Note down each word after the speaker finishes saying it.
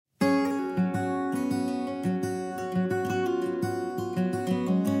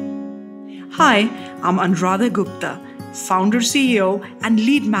Hi, I'm Anuradha Gupta, founder CEO and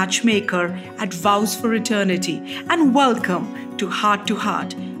lead matchmaker at Vows for Eternity, and welcome to Heart,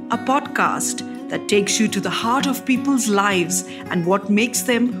 a podcast that takes you to the heart of people's lives and what makes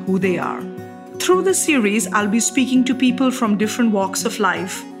them who they are. Through this series, I'll be speaking to people from different walks of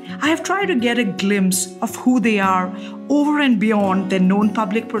life. I have tried to get a glimpse of who they are over and beyond their known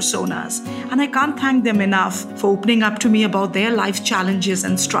public personas, and I can't thank them enough for opening up to me about their life challenges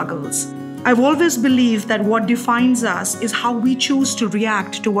and struggles. I've always believed that what defines us is how we choose to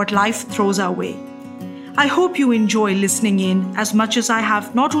react to what life throws our way. I hope you enjoy listening in as much as I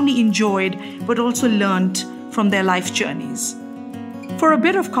have not only enjoyed but also learned from their life journeys. For a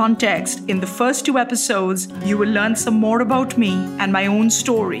bit of context, in the first 2 episodes, you will learn some more about me and my own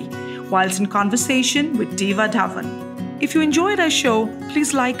story, whilst in conversation with Diva Dhawan. If you enjoyed our show,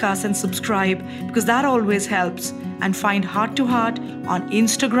 please like us and subscribe because that always helps, and find Heart to Heart on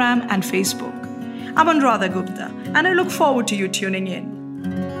Instagram and Facebook. I'm Anuradha Gupta, and I look forward to you tuning in.